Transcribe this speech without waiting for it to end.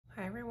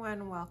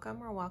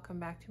everyone, welcome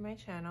back to my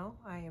channel.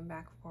 I am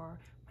back for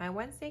my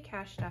Wednesday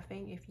cash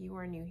stuffing. If you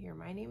are new here,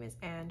 my name is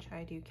Ange.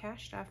 I do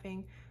cash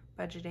stuffing,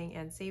 budgeting,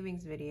 and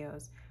savings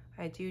videos.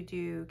 I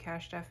do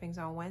cash stuffings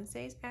on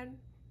Wednesdays and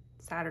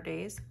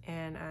Saturdays,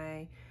 and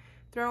I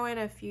throw in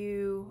a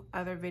few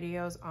other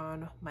videos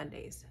on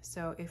Mondays.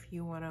 So if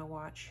you want to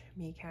watch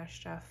me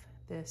cash stuff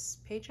this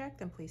paycheck,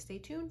 then please stay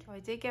tuned. I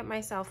did get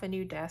myself a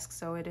new desk,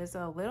 so it is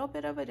a little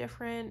bit of a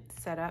different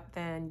setup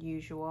than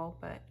usual,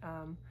 but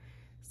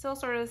still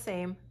sort of the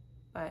same.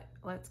 But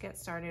let's get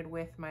started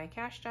with my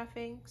cash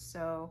stuffing.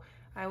 So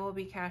I will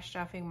be cash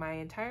stuffing my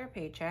entire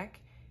paycheck,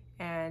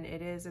 and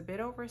it is a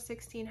bit over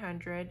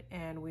 $1,600,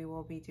 and we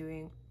will be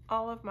doing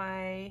all of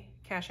my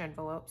cash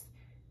envelopes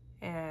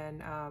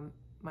and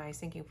my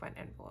sinking fund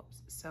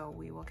envelopes. So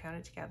we will count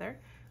it together.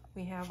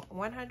 We have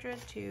 100,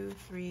 2,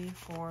 3,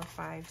 4,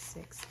 5,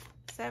 6,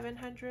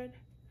 700,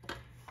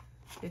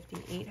 50,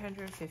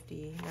 800,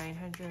 50,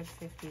 900,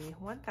 50,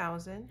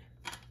 1,000,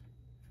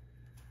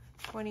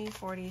 20,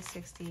 40,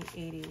 60,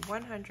 80,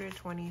 100,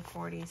 20,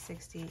 40,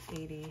 60,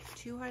 80,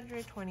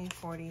 200, 20,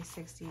 40,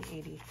 60,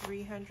 80,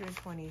 300,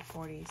 20,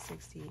 40,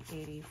 60,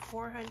 80,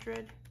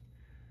 400,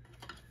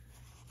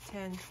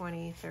 10,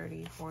 20,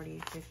 30,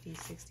 40, 50,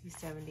 60,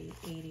 70,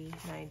 80,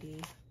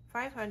 90,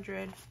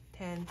 500,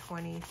 10,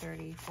 20,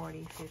 30,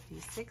 40, 50,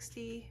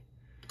 60,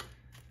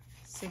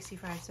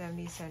 65,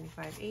 70,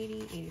 75,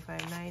 80,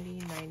 85,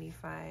 90,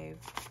 95,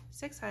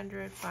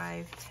 600,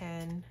 5,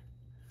 10,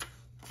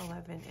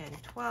 11,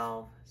 and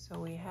 12. So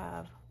we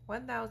have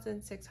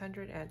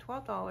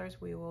 $1,612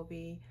 we will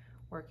be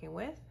working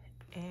with,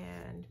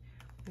 and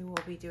we will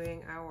be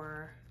doing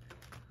our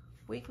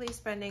weekly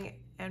spending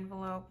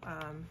envelope,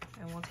 and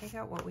we'll take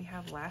out what we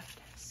have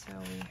left. So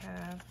we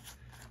have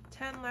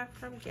 10 left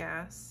from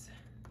gas,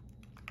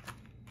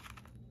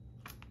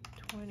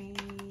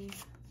 20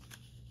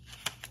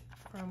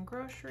 from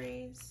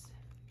groceries,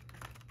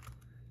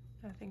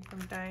 nothing from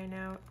dine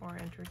out or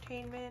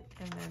entertainment,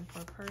 and then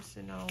for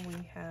personal we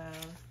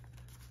have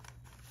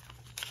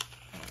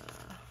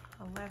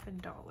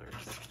 $11.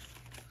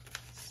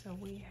 So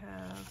we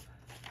have,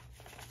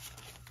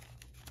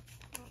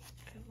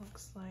 it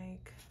looks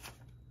like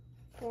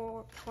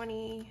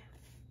 20,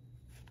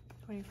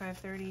 25,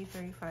 30,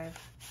 35,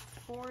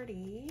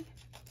 40,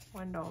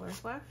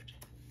 $1 left.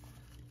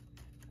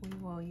 We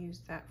will use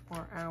that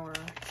for our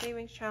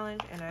savings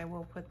challenge, and I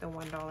will put the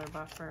 $1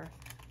 buffer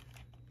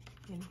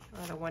in,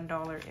 or the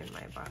 $1 in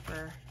my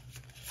buffer.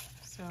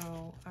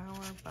 So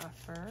our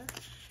buffer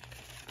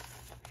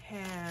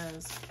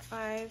has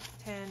 5,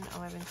 10,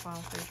 11,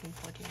 12, 13,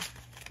 14,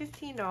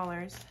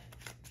 $15.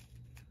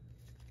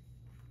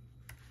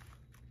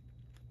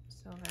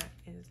 So that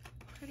is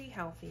pretty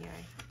healthy,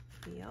 I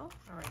feel.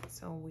 All right,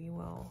 so we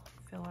will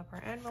fill up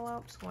our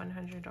envelopes.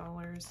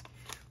 $100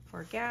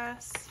 for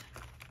gas,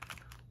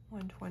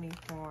 $120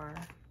 for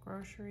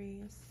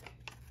groceries.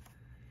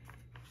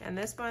 And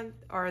this month,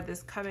 or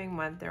this coming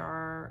month, there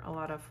are a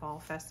lot of fall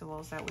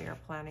festivals that we are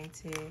planning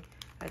to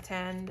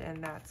attend,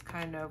 and that's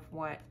kind of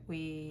what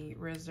we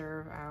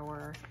reserve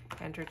our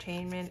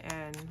entertainment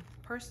and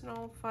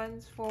personal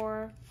funds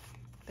for.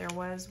 There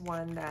was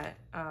one that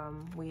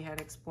we had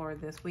explored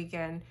this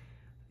weekend,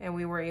 and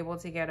we were able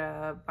to get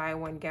a buy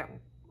one get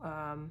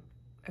a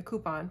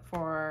coupon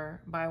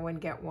for buy one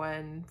get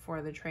one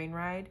for the train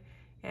ride.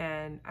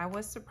 And I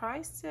was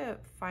surprised to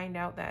find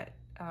out that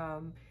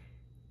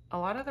a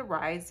lot of the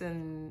rides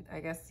and I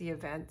guess the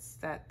events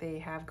that they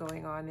have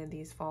going on in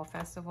these fall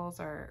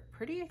festivals are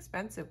pretty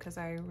expensive, because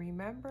I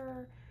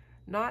remember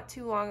not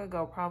too long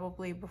ago,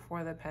 probably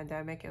before the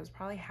pandemic, it was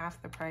probably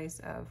half the price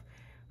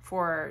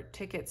for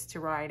tickets to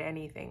ride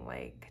anything,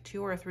 like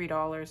 $2 or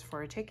 $3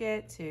 for a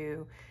ticket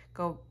to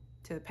go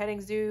to the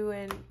petting zoo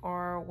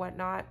or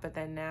whatnot. But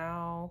then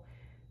now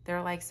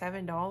they're like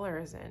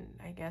 $7, and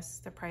I guess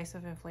the price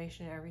of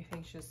inflation and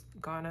everything's just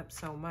gone up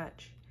so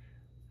much.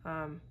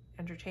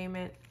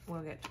 Entertainment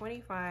will get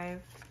 $25,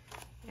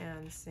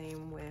 and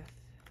same with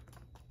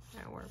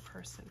our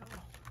personal.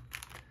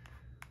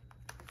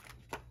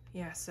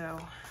 Yeah, so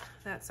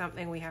that's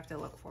something we have to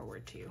look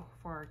forward to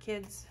for our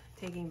kids,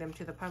 taking them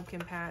to the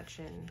pumpkin patch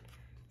and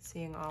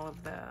seeing all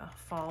of the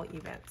fall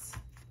events.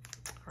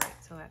 All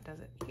right, so that does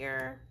it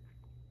here.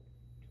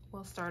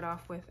 We'll start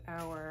off with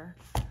our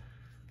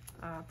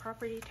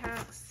property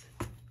tax.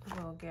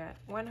 We'll get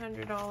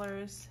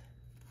 $100.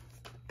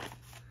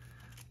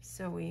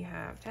 So we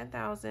have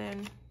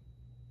 10,000,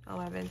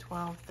 11,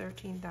 12,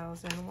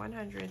 13,000,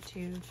 100,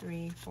 2,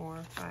 3,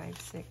 4, 5,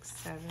 6,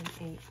 7,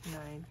 8,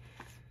 9,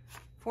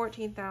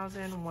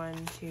 14,000,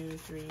 1, 2,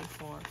 3,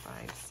 4,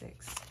 5,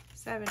 6,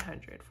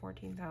 700,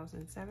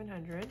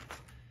 14,700.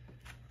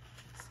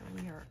 So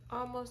we are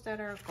almost at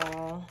our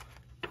goal.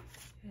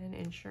 And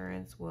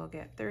insurance will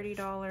get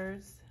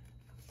 $30.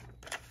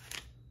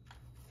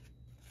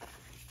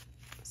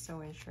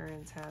 So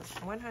insurance has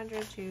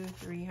 100, 2,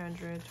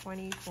 300,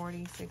 20,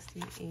 40,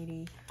 60,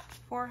 80,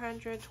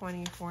 400,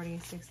 20, 40,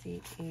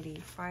 60, 80,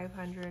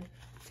 500,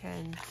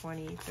 10,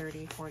 20,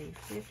 30, 40,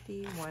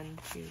 50, 1,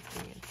 2,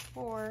 3, and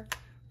 4,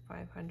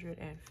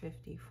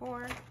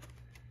 $554.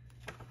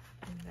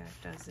 And that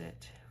does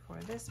it for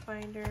this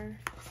binder.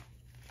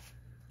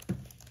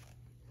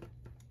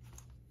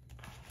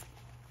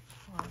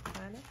 For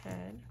Plan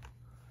Ahead.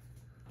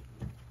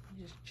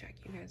 Just check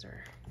you guys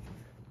are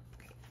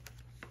okay.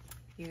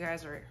 You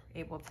guys are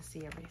able to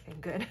see everything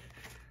good.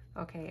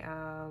 Okay,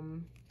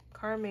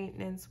 car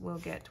maintenance will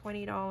get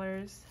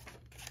 $20.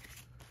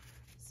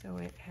 So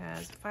it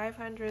has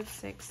 500,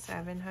 6,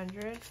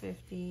 700,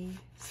 50,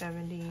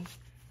 70,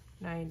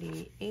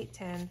 90, 8,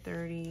 10,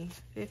 30,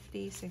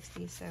 50,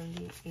 60,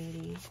 70,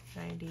 80,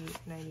 90,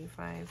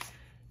 95,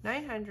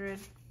 900,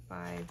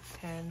 5,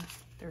 10,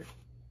 13,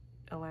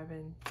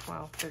 11,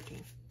 12,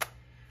 13.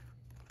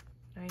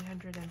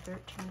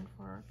 913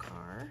 for our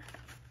car.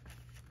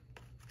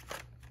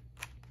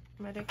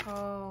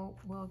 Medical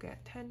will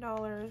get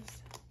 $10.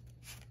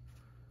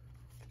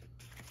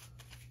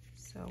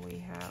 So we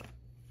have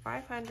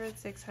 500,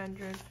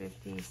 600,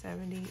 50,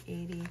 70,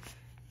 80,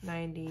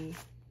 90,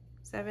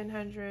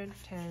 700,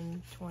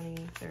 10, 20,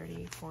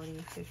 30, 40,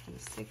 50,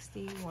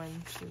 60,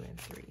 1, 2, and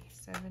 3.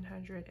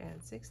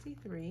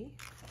 763.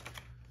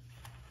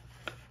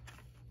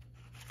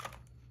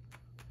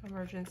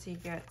 Emergency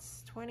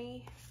gets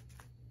 20.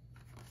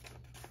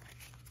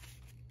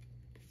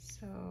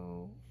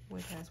 So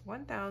it has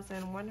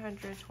 1,000,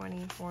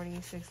 120,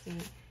 40,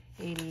 60,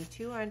 80,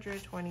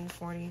 200, 20,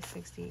 40,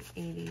 60,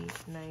 80,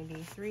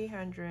 90,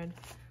 300,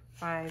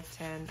 5,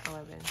 10,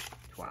 11,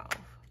 12.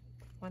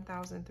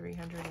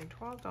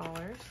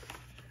 $1,312.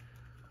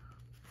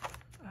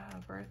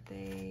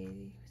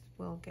 Birthdays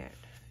will get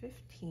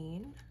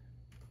 15,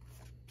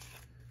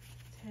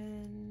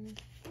 10,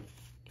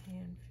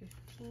 and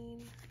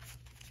 15.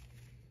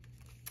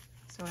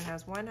 So it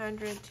has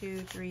 100,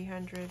 2,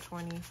 300,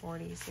 20,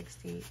 40,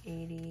 60,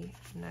 80,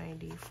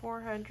 90,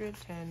 400,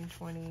 10,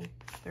 20,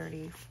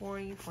 30,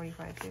 40,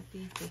 45,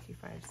 50,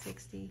 55,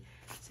 60,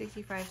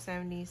 65,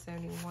 70,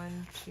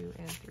 71, 2,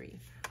 and 3.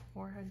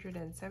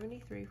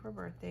 473 for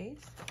birthdays.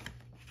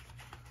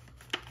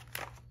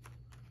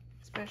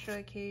 Special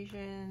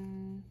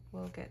occasion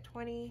will get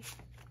 20.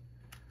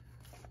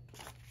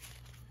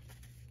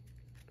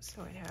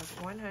 So it has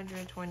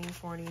 100, 20,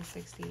 40,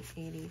 60,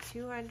 80,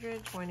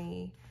 200,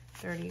 20,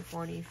 30,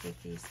 40,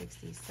 50,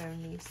 60,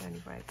 70,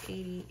 75,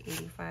 80,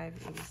 85,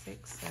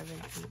 86, 7,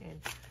 8,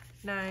 and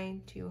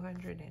 9,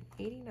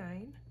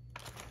 289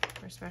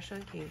 for special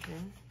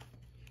occasion.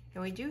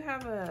 And we do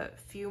have a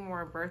few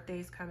more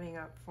birthdays coming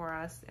up for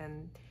us,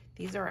 and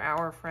these are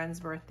our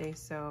friends' birthdays,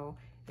 so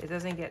it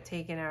doesn't get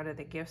taken out of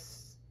the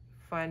gifts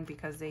fund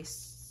because they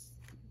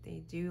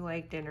do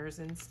like dinners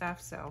and stuff.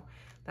 So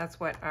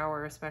that's what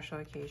our special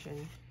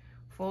occasion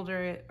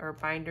folder or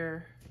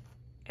binder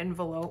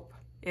envelope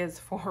is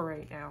for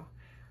right now.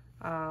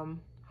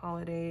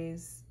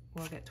 Holidays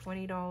will get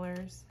 $20.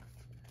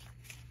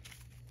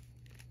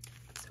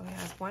 So it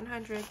has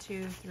 100,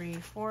 2, 3,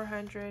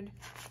 400,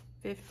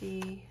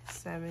 50,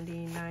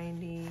 70,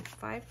 90,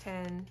 5,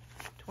 10,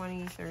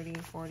 20, 30,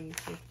 40,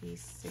 50,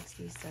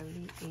 60,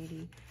 70,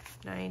 80,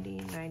 90,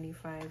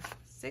 95,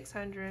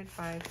 600,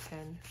 5,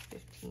 10,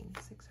 15,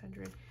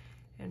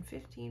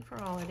 615 for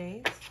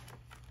holidays.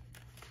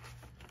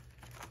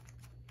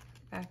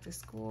 Back to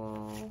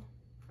school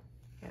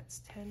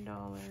gets $10.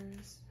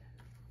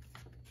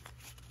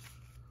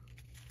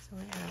 So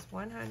it has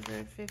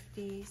 100,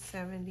 50,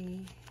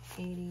 70,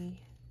 80,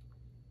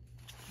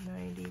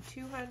 90,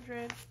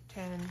 200,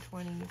 10,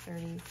 20,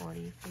 30,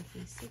 40,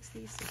 50,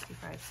 60,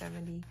 65,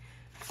 70,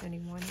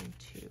 71, and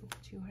 2.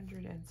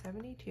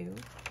 272.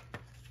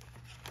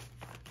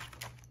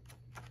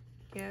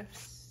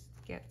 Gifts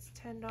gets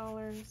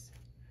 $10.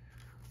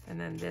 And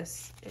then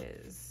this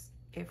is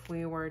if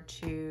we were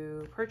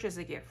to purchase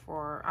a gift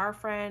for our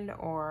friend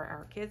or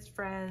our kids'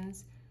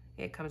 friends,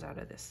 it comes out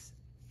of this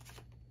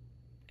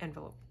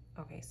envelope.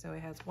 Okay, so it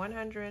has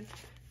 100,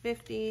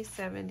 50,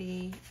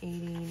 70,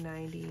 80,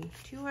 90,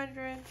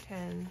 200,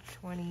 10,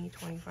 20,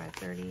 25,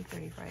 30,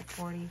 35,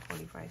 40,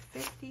 45,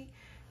 50,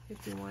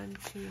 51,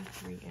 2,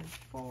 3, and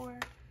 4,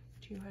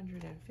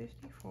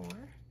 254,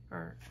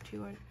 or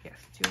 200, yes,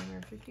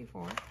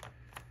 254.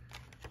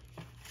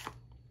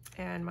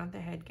 And month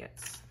ahead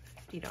gets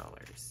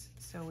 $50.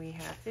 So we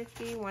have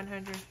 50,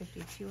 100,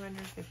 50,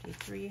 200, 50,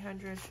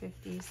 300,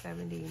 50,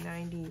 70,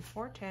 90,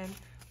 410,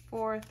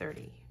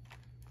 430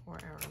 for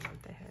our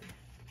month ahead.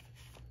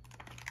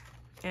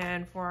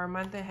 And for our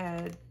month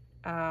ahead,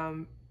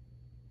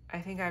 I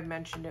think I've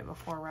mentioned it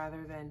before,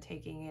 rather than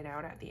taking it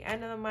out at the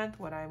end of the month,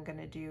 what I'm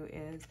gonna do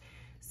is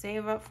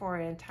save up for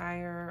an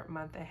entire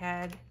month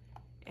ahead,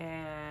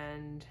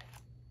 and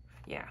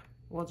yeah,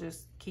 we'll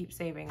just keep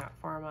saving up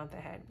for a month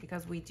ahead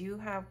because we do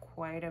have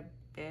quite a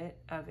bit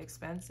of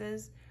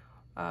expenses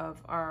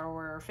of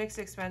our fixed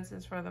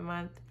expenses for the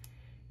month.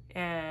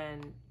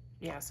 And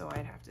yeah, so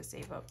I'd have to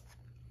save up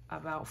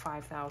about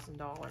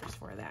 $5,000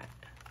 for that.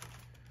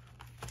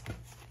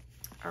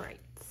 All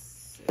right,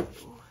 so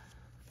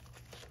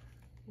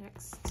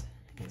next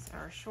is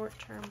our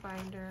short-term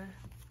binder,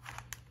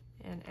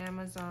 and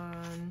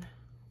Amazon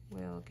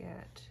will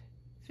get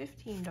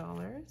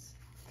 $15.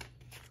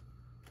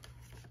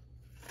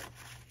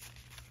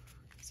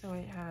 So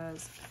it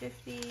has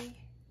 50,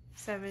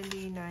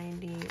 70,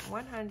 90,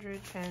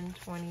 100, 10,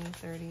 20,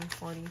 30,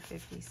 40,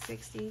 50,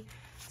 60,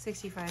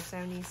 65,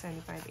 70,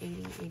 75,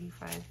 80,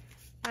 85,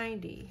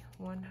 90.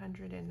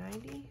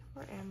 190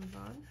 for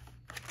Amazon.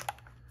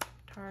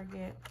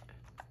 Target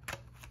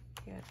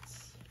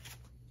gets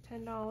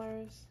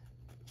 $10.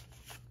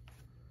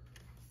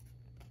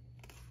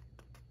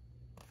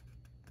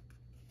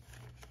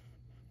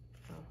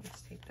 Oh,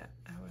 let's take that.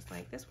 I was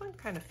like, this one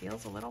kind of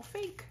feels a little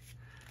fake.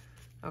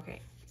 Okay,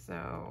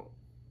 so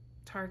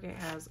Target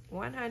has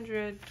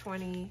 100,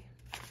 20,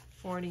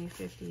 40,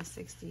 50,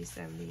 60,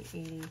 70,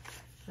 80,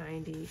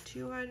 90,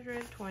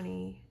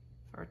 220,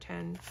 or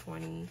 10,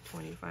 20,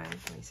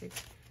 25,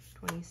 26,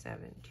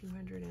 27,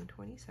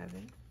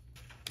 227.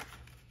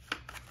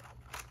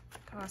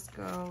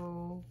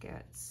 Costco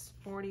gets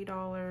 $40, 20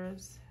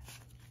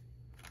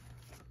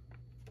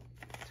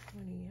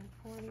 and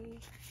 40.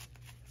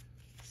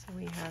 So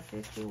we have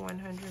 50,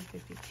 100,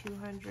 50,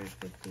 200,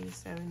 50,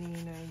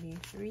 70, 90,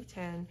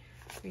 310,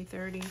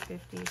 330,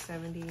 50,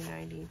 70,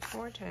 90,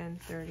 410,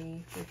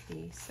 30,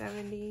 50,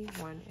 70,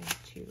 1 and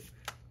 2.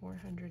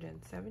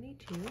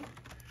 472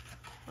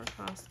 for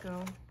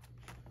Costco.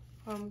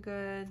 Home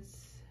Goods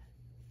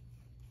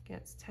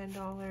gets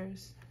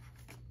 $10.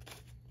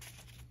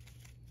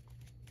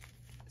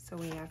 So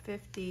we have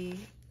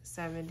 50,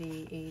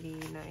 70, 80,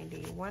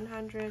 90,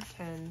 100,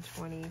 10,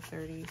 20,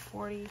 30,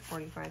 40,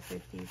 45,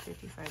 50,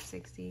 55,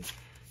 60,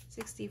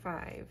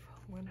 65,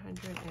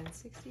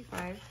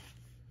 165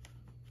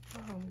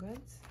 for Home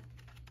Goods.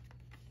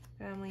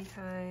 Family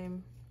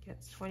Time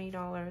gets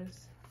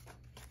 $20.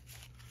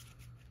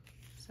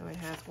 So it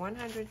has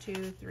 102,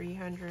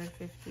 300,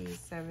 50,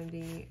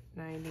 70,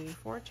 90,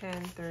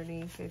 410,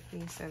 30,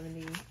 50,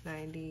 70,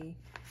 90,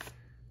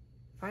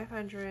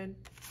 500,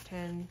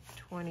 10,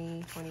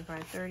 20,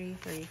 25, 30,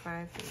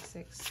 35,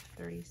 36,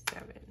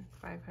 37,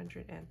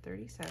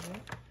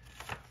 537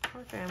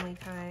 for Family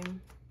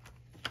Time.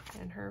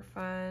 And her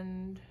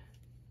fund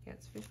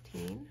gets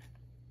 15.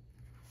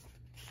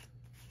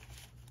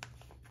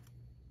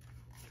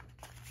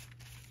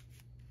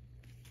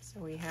 So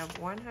we have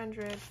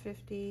 100,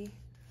 50,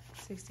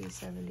 60,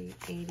 70,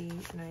 80,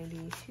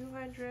 90,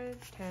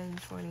 200, 10,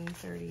 20,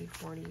 30,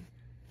 40,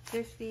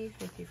 50,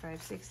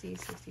 55, 60,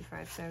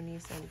 65, 70,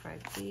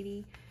 75,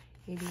 80,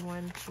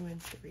 81, 2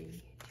 and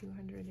 3,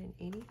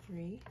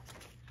 283.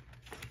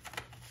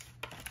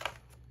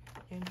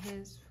 And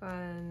his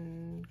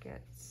fund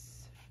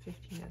gets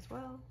 15 as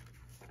well.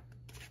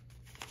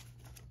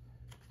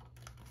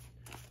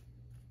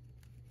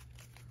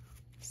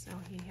 So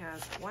he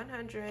has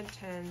 100,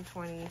 10,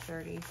 20,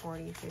 30,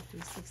 40,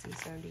 50, 60,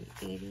 70,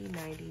 80,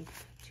 90,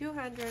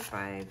 200,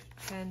 5,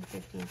 10,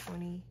 15,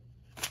 20,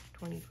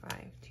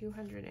 25,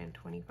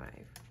 225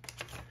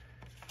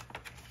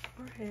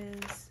 for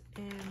his,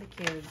 and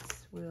the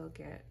kids will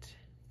get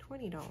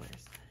 $20.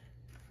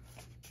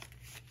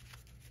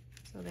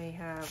 So they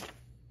have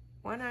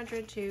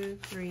 100, 2,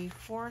 3,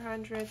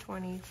 400,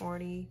 20,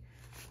 40,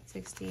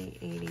 60,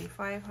 80,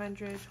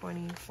 500,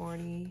 20,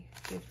 40,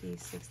 50,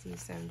 60,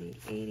 70,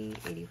 80,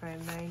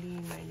 85, 90,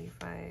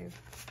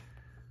 95,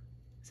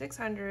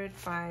 600,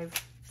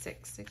 5,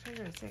 6,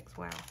 606,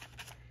 wow.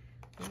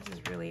 This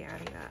is really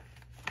adding up.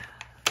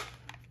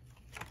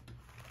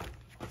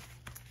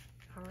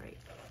 All right,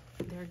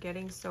 they're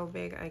getting so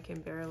big I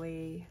can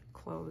barely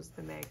close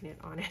the magnet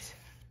on it.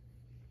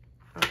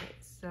 Okay,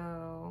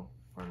 so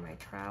for my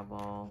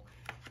travel,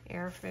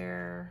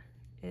 airfare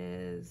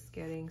is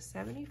getting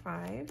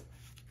 75.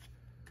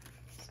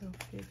 So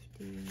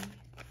 50,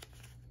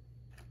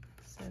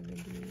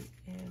 70,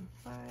 and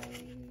 5.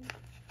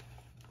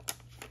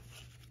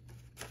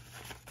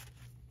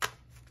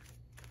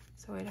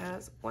 So it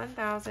has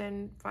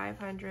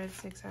 1,500,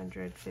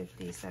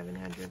 650,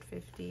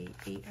 750,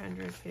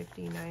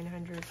 850,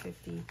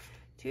 950,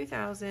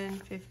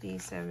 2,050,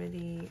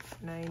 70,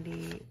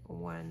 90,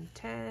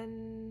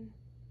 110.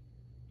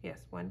 Yes,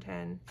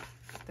 110,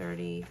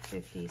 30,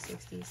 50,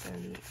 60,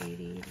 70,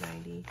 80,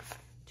 90,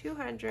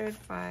 200,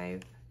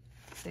 5,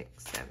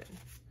 6, 7.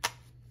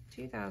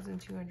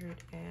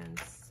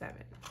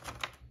 2,207.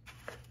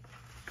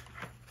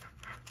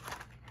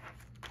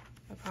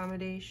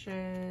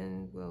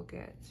 Accommodation will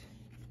get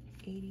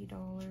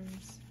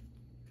 $80,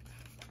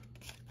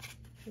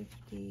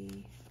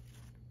 50,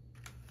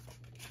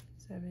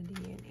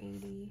 70, and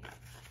 80.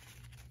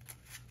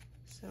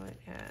 So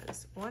it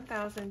has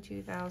 1,000,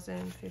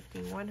 2,000,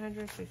 50,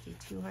 100, 50,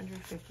 200,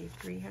 50,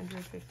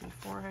 300, 50,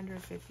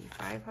 400, 50,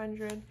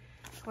 500,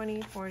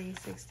 20, 40,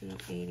 60,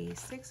 80,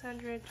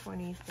 600,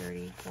 20,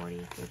 30,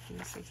 40,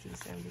 50, 60,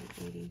 70,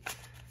 80,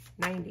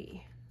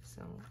 90.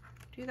 So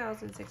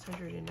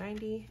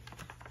 2,690.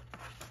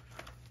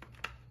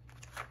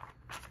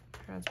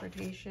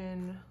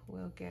 Transportation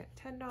will get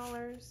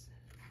 $10.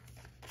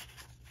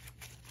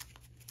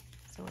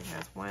 So it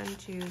has 1,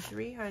 2,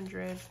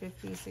 300,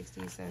 50,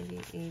 60, 70,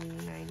 80,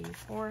 90,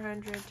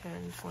 400,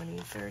 10, 20,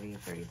 30,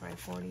 35,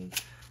 40,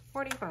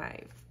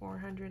 45,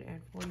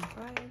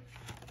 445.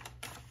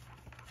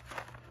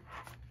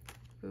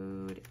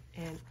 Food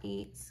and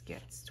eats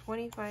gets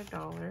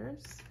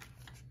 $25.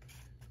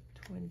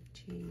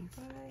 25.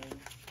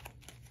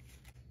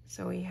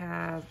 So we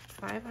have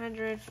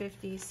 500,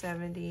 50,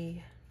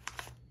 70,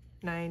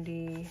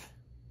 90,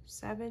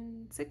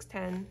 7,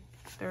 610,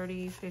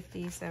 30,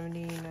 50,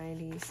 70,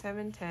 90,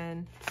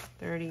 710,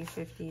 30,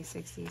 50,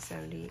 60,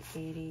 70,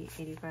 80,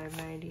 85,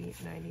 90,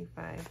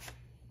 95,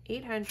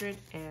 $805.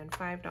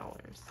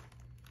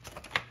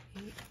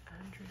 $805.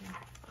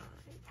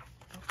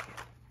 Okay.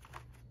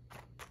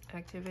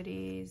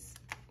 Activities,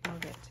 we'll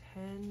get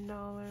 $10.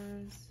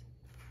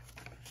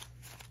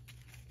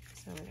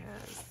 So it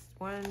has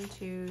 1,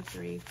 2,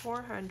 3,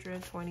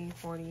 400, 20,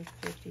 40,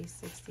 50,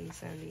 60,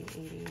 70,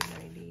 80,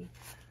 90,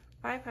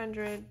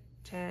 500,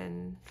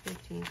 10,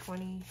 15,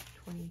 20,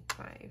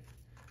 25.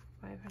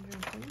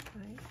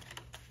 525.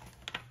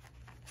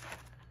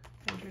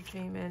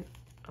 Entertainment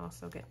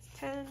also gets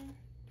 10.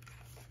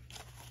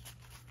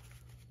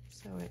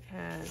 So it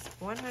has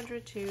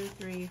 100, 2,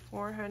 3,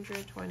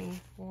 400,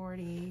 20,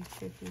 40,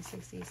 50,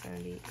 60,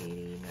 70,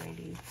 80,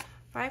 90,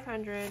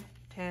 500,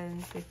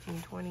 10,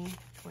 15, 20,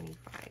 25.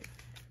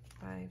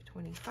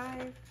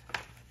 525.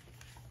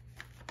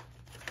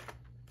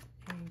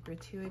 And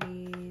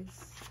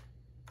gratuities,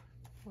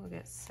 we'll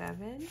get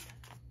 7.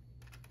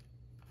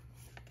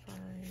 5,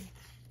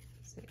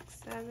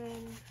 6,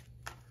 7.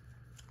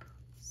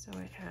 So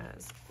it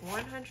has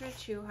 100,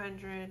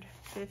 200,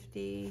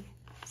 50,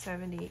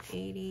 70,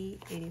 80,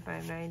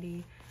 85,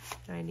 90,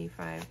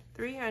 95,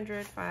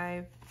 300,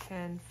 5,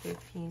 10,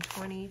 15,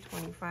 20,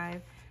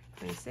 25,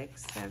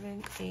 26,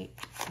 7, 8,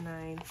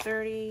 9,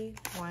 30,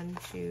 1,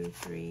 2,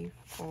 3,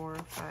 4,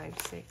 5,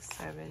 6,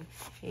 7,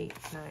 8,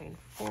 9,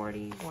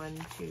 40,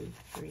 1, 2,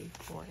 3,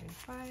 4, and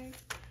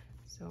 5.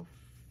 So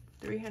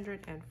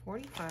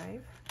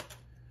 345.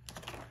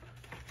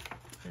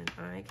 And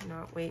I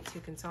cannot wait to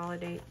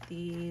consolidate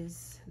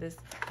this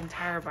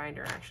entire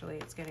binder. Actually,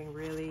 it's getting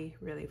really,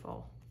 really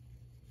full.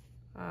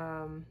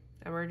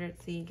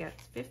 Emergency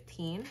gets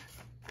 15.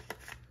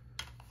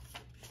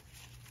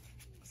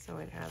 So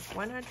it has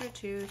 100,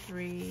 2,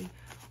 3,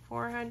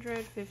 400,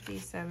 50,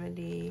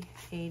 70,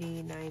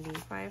 80, 90,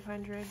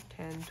 500,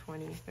 10,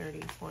 20,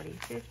 30, 40,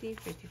 50,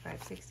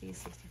 55, 60,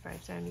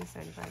 65, 70,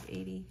 75,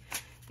 80,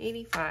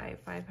 85,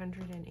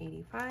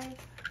 585.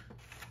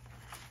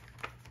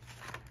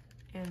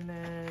 And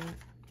then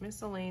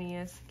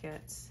miscellaneous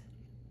gets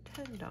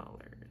 $10.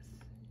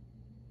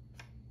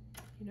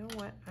 You know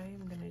what? I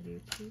am going to do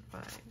 2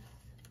 5s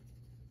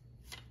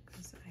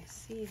because I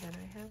see that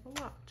I have a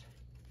lot.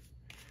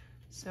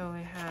 So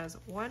it has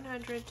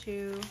 100,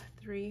 2,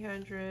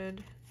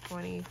 300,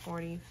 20,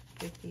 40,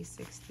 50,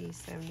 60,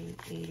 70,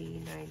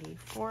 80, 90,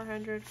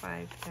 400,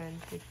 5, 10,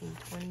 15,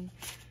 20,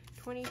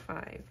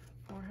 25,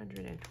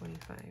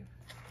 425.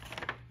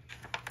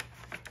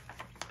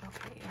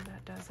 Okay, and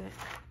that does it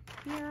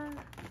here.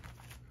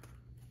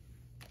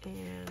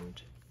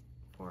 And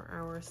for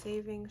our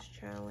savings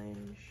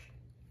challenge,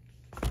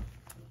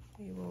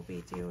 we will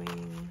be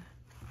doing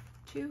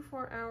 2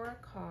 4-hour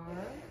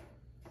car.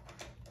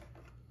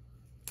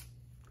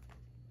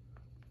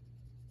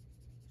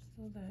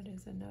 So that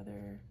is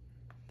another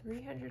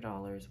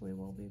 $300 we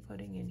will be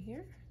putting in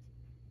here.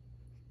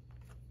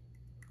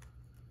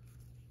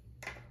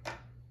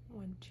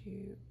 1,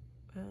 2,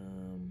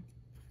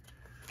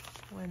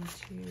 1,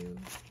 2,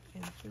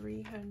 and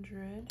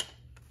 300.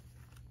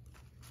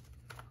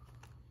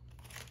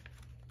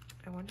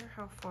 I wonder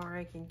how far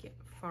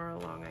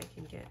along I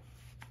can get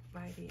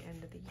by the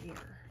end of the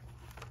year.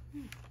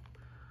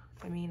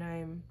 I mean,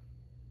 I'm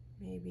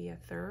maybe a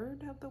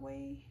third of the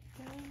way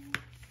down.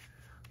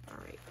 All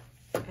right,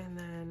 and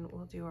then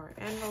we'll do our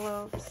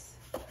envelopes.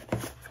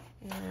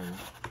 And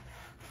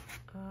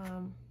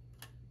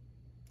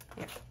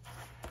yeah,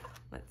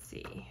 let's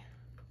see.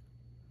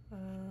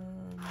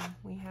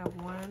 We have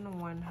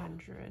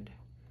 100.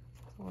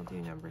 So we'll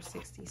do number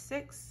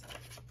 66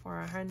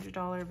 for a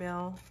 $100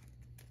 bill.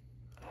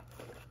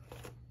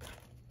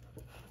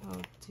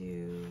 We'll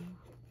do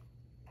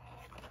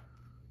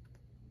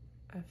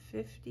a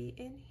 50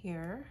 in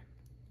here.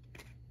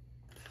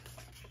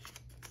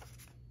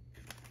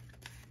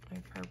 I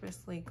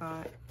purposely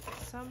got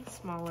some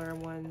smaller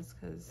ones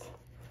because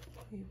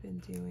we've been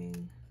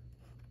doing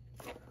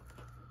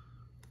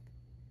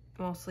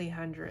mostly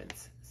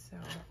hundreds. So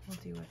we'll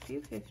do a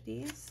few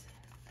 50s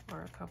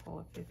or a couple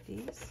of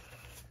 50s.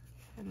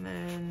 And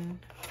then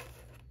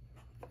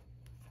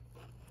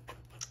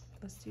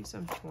let's do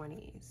some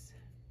 20s.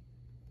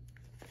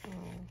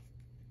 Oh,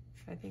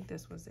 I think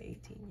this was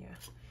 18, yeah.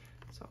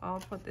 So I'll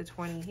put the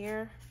 20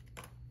 here.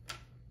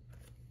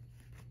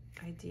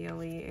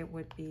 Ideally, it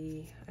would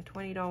be a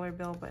 $20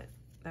 bill, but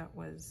that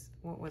was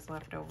what was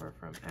left over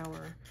from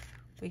our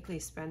weekly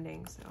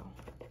spending, so.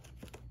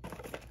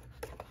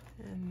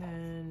 And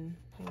then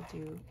we'll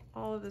do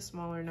all of the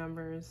smaller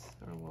numbers,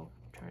 or we'll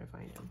try to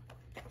find them.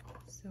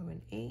 So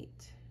an 8.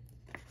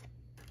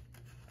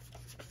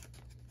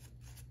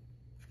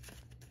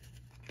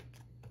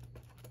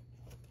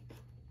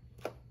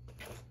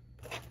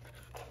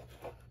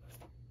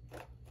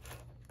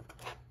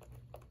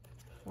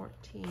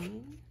 $14.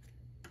 15.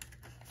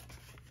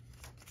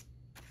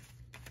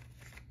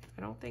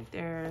 I don't think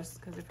there's,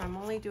 because if I'm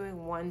only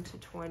doing 1 to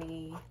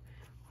 20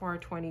 or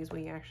 20s,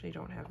 we actually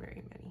don't have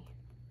very many.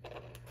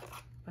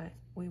 But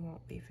we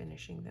won't be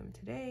finishing them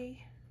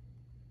today.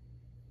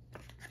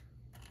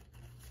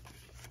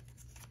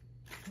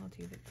 I'll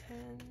do the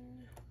 10.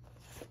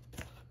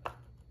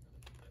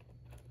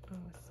 Oh,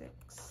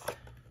 6.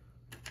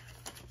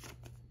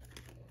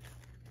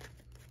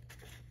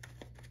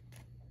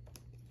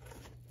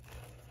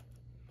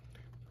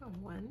 A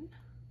 1.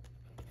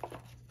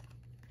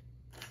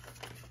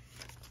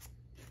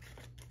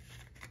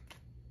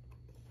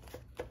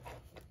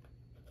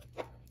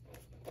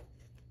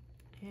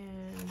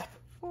 And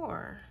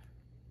 4.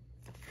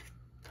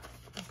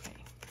 Okay.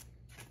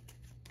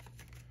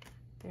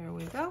 There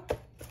we go.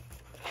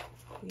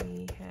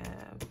 We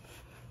have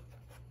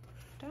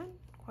done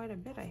quite a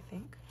bit, I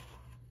think.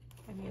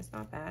 I mean, it's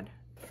not bad.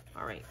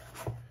 All right.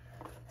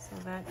 So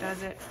that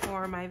does it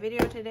for my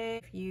video today.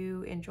 If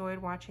you enjoyed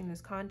watching this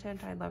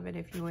content, I'd love it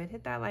if you would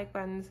hit that like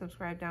button,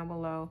 subscribe down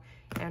below,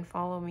 and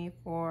follow me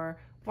for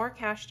more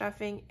cash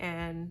stuffing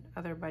and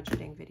other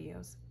budgeting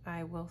videos.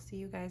 I will see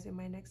you guys in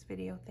my next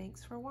video.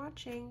 Thanks for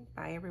watching.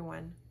 Bye,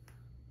 everyone.